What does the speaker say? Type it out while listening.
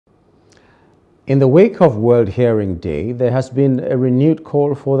In the wake of World Hearing Day, there has been a renewed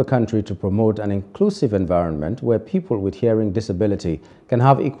call for the country to promote an inclusive environment where people with hearing disability can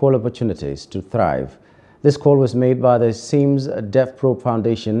have equal opportunities to thrive. This call was made by the Seams Deaf Probe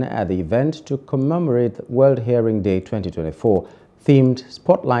Foundation at the event to commemorate World Hearing Day 2024, themed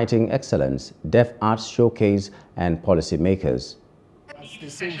Spotlighting Excellence, Deaf Arts Showcase and Policymakers. They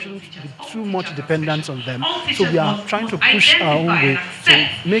say we shouldn't be too much dependent on them. So we are trying to push our own way to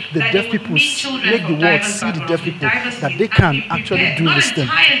make the deaf people, make the world see the deaf people, that they can actually do this thing.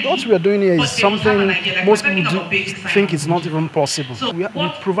 What we are doing here is something most people think is not even possible.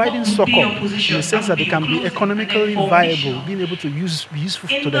 We're providing succor in the sense that they can be economically viable, being able to be useful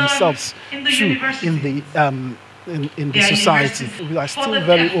to themselves too in the society. We are still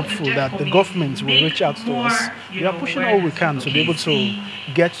very hopeful that the government will reach out to us. We are pushing all we can to be able to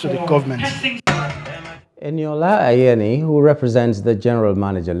get to the government. Eniola Ayeni, who represents the General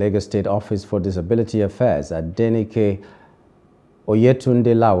Manager, Lagos State Office for Disability Affairs at Denike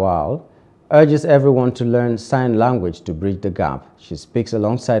Oyetunde Lawal, urges everyone to learn sign language to bridge the gap. She speaks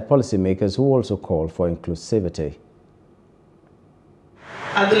alongside policymakers who also call for inclusivity.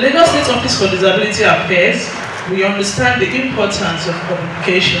 At the Lagos State Office for Disability Affairs, we understand the importance of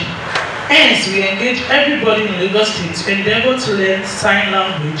communication. Hence, we engage everybody in Lagos State to endeavor to learn sign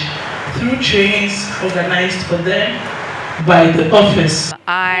language through trainings organized for them by the office.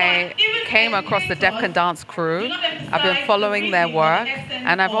 I came across the Deaf Can Dance crew. I've been following their work,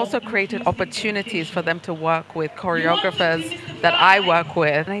 and I've also created opportunities for them to work with choreographers that I work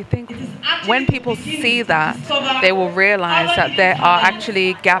with. And I think when people see that, they will realize that there are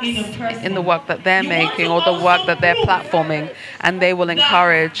actually gaps in the work that they're making or the work that they're platforming, and they will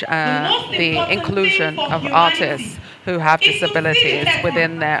encourage the inclusion of artists who have disabilities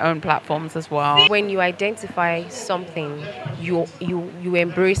within their own platforms as well. When you identify something, you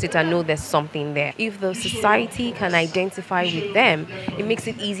embrace it and know there's something there. If the society can identify with them, it makes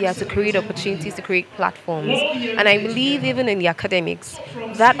it easier to create opportunities, to create platforms. And I believe even in the academics,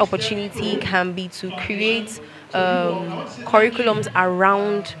 that opportunity can be to create curriculums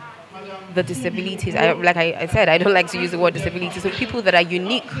around the disabilities. Like I said, I don't like to use the word disability. So people that are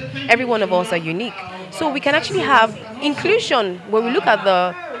unique, every one of us are unique. So we can actually have inclusion where we look at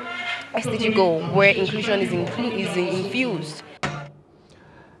the SDG goal, where inclusion is infused.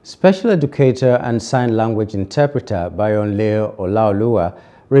 Special educator and sign language interpreter Bayonle Olaoluwa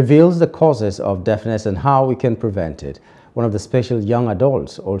reveals the causes of deafness and how we can prevent it. One of the special young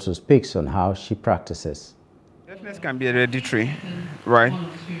adults also speaks on how she practices. Deafness can be hereditary, right?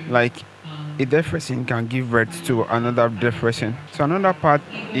 Like a deaf person can give birth to another deaf person. So another part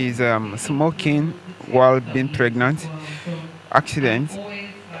is smoking while being pregnant, accidents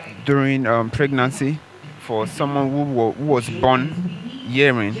during pregnancy for someone who was born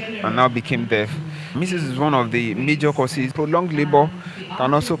hearing and now became deaf. This is one of the major causes. Prolonged labor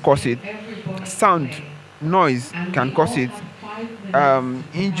can also cause it. Sound, noise can cause it.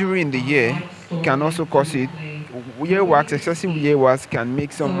 Injury in the ear can also cause it. Earwax, excessive earwax can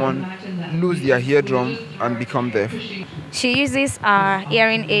make someone lose their eardrum and become deaf. She uses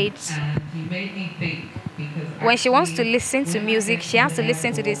hearing aids. When she wants to listen to music, she has to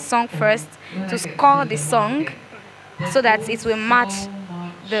listen to the song first to score the song so that it will match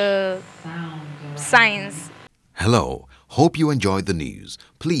the signs. Hello, hope you enjoyed the news.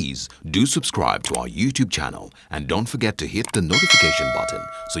 Please do subscribe to our YouTube channel and don't forget to hit the notification button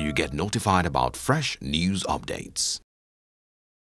so you get notified about fresh news updates.